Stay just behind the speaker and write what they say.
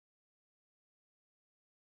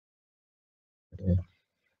Yeah.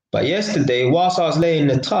 But yesterday, whilst I was laying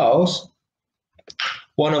the tiles,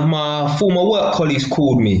 one of my former work colleagues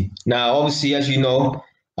called me. Now, obviously, as you know,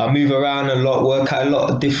 I move around a lot, work at a lot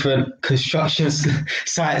of different construction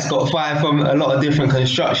sites, got fired from a lot of different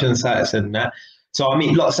construction sites and that. So I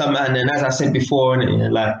meet lots of men, and as I said before,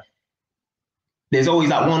 and like, there's always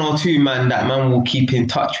that one or two man that man will keep in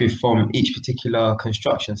touch with from each particular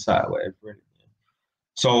construction site or whatever.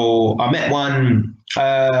 So I met one,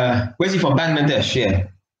 where's he from? Bangladesh, yeah.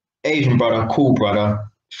 Asian brother, cool brother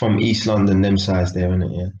from East London, them sides there,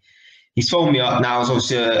 innit, yeah. He's phoned me up now. So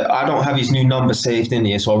obviously, I don't have his new number saved in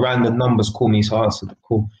here, so random numbers call me, so I answered the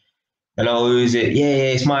call. Hello, who is it?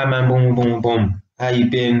 Yeah, it's my man, boom, boom, boom. How you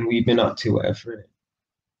been? What you been up to, whatever, innit?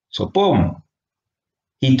 So boom.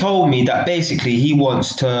 He told me that basically he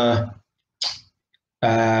wants to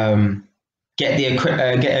get a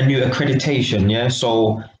new accreditation, yeah?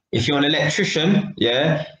 So if you're an electrician,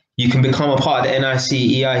 yeah, you can become a part of the NIC,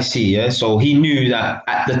 EIC, yeah? So he knew that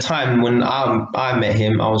at the time when I met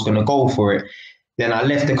him, I was going to go for it. Then I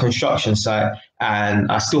left the construction site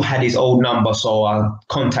and I still had his old number, so I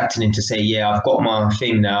contacted him to say, yeah, I've got my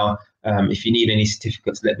thing now. If you need any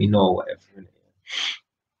certificates, let me know, whatever.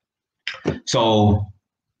 So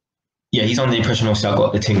yeah, he's under the impression, obviously, I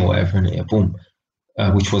got the thing or whatever, and yeah, boom,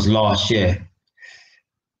 which was last year.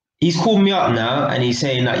 He's called me up now and he's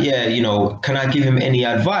saying that, yeah, you know, can I give him any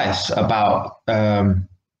advice about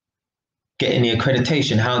getting the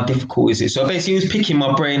accreditation? How difficult is it? So basically, he was picking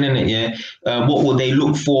my brain, innit, yeah? What will they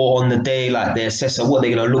look for on the day, like the assessor, what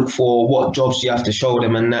they're going to look for, what jobs do you have to show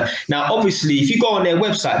them and that. Now, obviously, if you go on their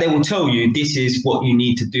website, they will tell you this is what you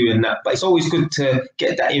need to do and that, but it's always good to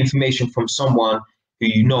get that information from someone who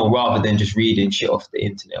you know, rather than just reading shit off the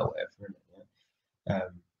internet or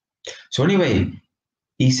whatever. So anyway,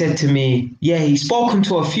 he said to me, yeah, he's spoken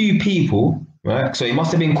to a few people, right? So he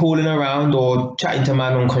must have been calling around or chatting to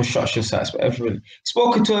man on construction sites, whatever.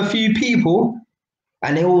 Spoken to a few people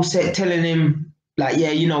and they all said, telling him like,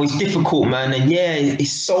 yeah, you know, it's difficult, man. And yeah,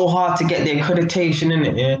 it's so hard to get the accreditation, isn't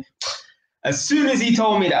it? Yeah. As soon as he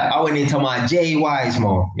told me that, I went into my JYs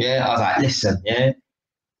mode. Yeah. I was like, listen, yeah.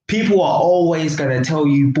 People are always going to tell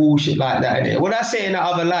you bullshit like that. Innit? What I say in that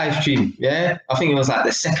other live stream, yeah? I think it was like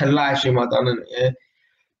the second live stream I've done, innit, yeah?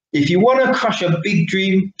 If you want to crush a big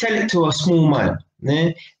dream, tell it to a small man. Yeah?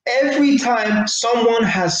 Every time someone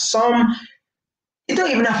has some, it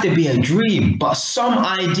don't even have to be a dream, but some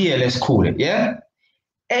idea, let's call it, yeah?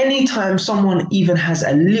 Anytime someone even has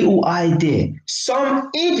a little idea, some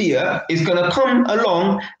idiot is going to come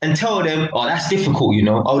along and tell them, oh, that's difficult, you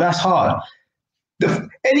know? Oh, that's hard.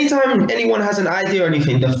 Anytime anyone has an idea or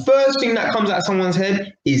anything, the first thing that comes out of someone's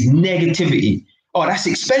head is negativity. Oh, that's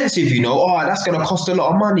expensive, you know. Oh, that's going to cost a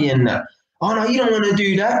lot of money and that. Oh, no, you don't want to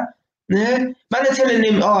do that. Yeah? Man are telling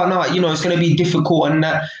him, oh, no, you know, it's going to be difficult and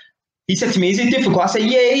that. He said to me, is it difficult? I said,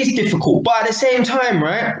 yeah, it is difficult. But at the same time,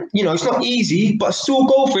 right, you know, it's not easy, but still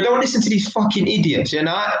go for it. Don't listen to these fucking idiots. You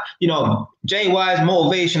know, JY's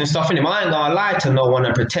motivation and stuff in him. I ain't going to lie to no one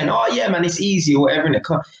and pretend, oh, yeah, man, it's easy or whatever.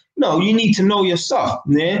 No, you need to know your stuff,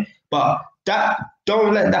 yeah? But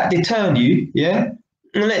don't let that deter you, yeah?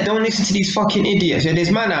 Don't listen to these fucking idiots. Yeah,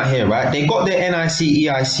 there's man out here, right? They got their NIC,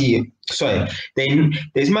 EIC. Sorry,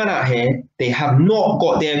 there's man out here. They have not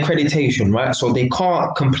got their accreditation, right? So they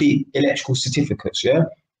can't complete electrical certificates, yeah.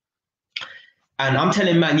 And I'm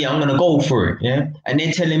telling man, yeah, I'm gonna go for it, yeah. And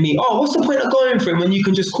they're telling me, oh, what's the point of going for it when you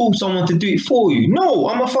can just call someone to do it for you? No,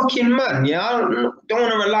 I'm a fucking man, yeah. I don't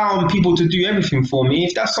want to rely on people to do everything for me.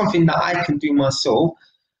 If that's something that I can do myself,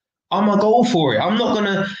 I'm gonna go for it. I'm not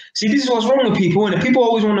gonna see. This is what's wrong with people, and people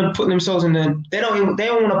always want to put themselves in the. They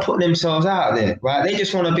don't want to put themselves out there, right? They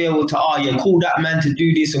just want to be able to, oh yeah, call that man to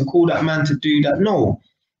do this and call that man to do that. No,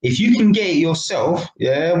 if you can get it yourself,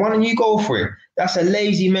 yeah, why don't you go for it? That's a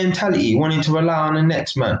lazy mentality, wanting to rely on the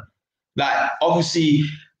next man. Like obviously,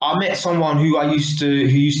 I met someone who used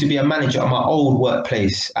to be a manager at my old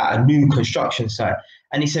workplace at a new construction site,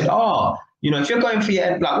 and he said, oh, you know, if you're going for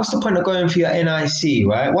your, like, what's the point of going for your NIC,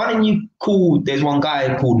 right? Why don't you call, there's one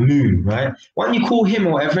guy called Moon, right? Why don't you call him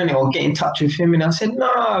or whatever, or get in touch with him? And I said,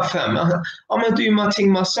 nah, fam, I'm going to do my thing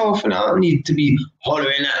myself, and I don't need to be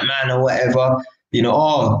hollering at man or whatever. You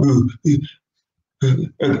know,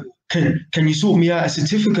 can you sort me out a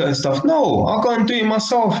certificate and stuff? No, I'll go and do it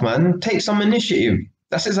myself, man. Take some initiative.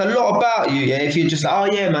 That says a lot about you, yeah? If you're just like,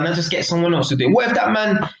 oh, yeah, man, I just get someone else to do it. What if that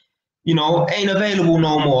man, you know, ain't available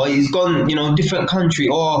no more? He's gone, you know, different country,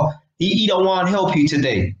 or he don't want to help you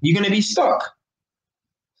today. You're going to be stuck.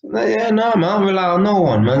 Yeah, no, man, I don't rely on no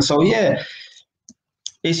one, man. So, yeah,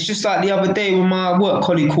 it's just like the other day when my work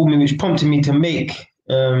colleague called me, which prompted me to make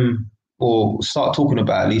or start talking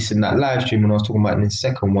about, at least in that live stream when I was talking about in the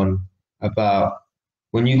second one, about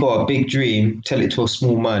when you got a big dream, tell it to a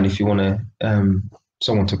small man if you want to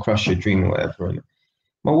someone to crush your dream or whatever. And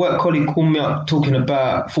my work colleague called me up talking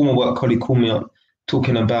about, former work colleague called me up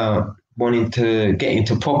talking about wanting to get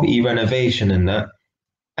into property renovation and that.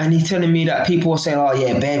 And he's telling me that people are saying, oh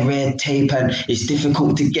yeah, bare red tape and it's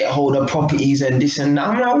difficult to get hold of properties and this and that.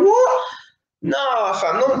 I'm like, what? No,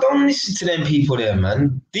 fam, don't listen to them people there,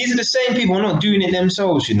 man. These are the same people who are not doing it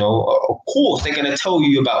themselves, you know. Of course, they're going to tell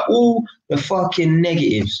you about all the fucking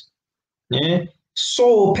negatives. Yeah?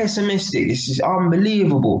 So pessimistic. This is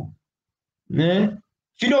unbelievable. Yeah?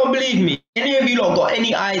 If you don't believe me, any of you lot got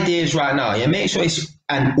any ideas right now, yeah, make sure it's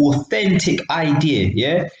an authentic idea,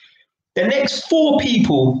 yeah? The next 4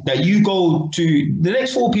 people that you go to, the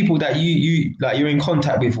next 4 people that you like you're in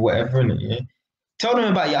contact with or whatever, innit, yeah? Tell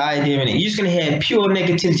them about your idea, innit? You're just gonna hear pure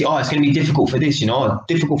negativity. Oh, it's gonna be difficult for this, you know,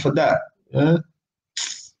 difficult for that. Yeah?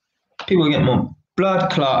 People get more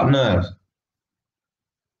blood clot nerves.